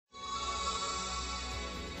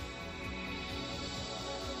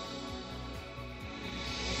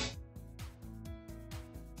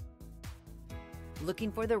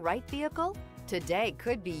Looking for the right vehicle? Today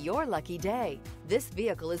could be your lucky day. This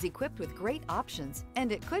vehicle is equipped with great options,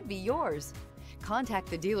 and it could be yours. Contact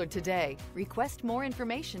the dealer today, request more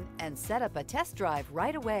information, and set up a test drive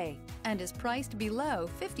right away, and is priced below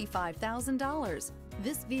 $55,000.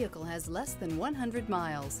 This vehicle has less than 100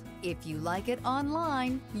 miles. If you like it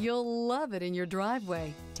online, you'll love it in your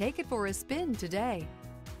driveway. Take it for a spin today.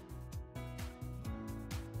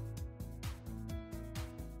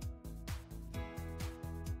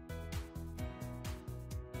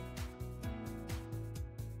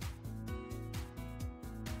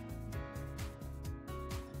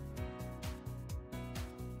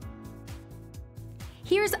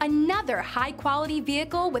 Here's another high-quality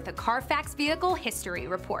vehicle with a Carfax Vehicle History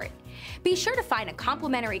Report. Be sure to find a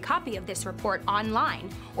complimentary copy of this report online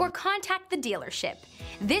or contact the dealership.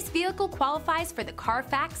 This vehicle qualifies for the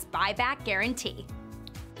Carfax Buyback Guarantee.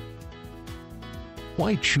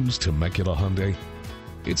 Why choose Temecula Hyundai?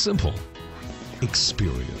 It's simple.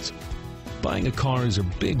 Experience. Buying a car is a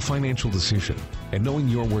big financial decision, and knowing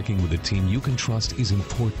you're working with a team you can trust is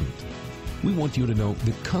important. We want you to know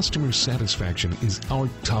that customer satisfaction is our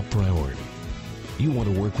top priority. You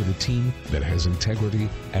want to work with a team that has integrity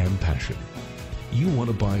and passion. You want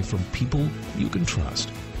to buy from people you can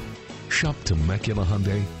trust. Shop Temecula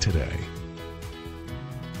Hyundai today.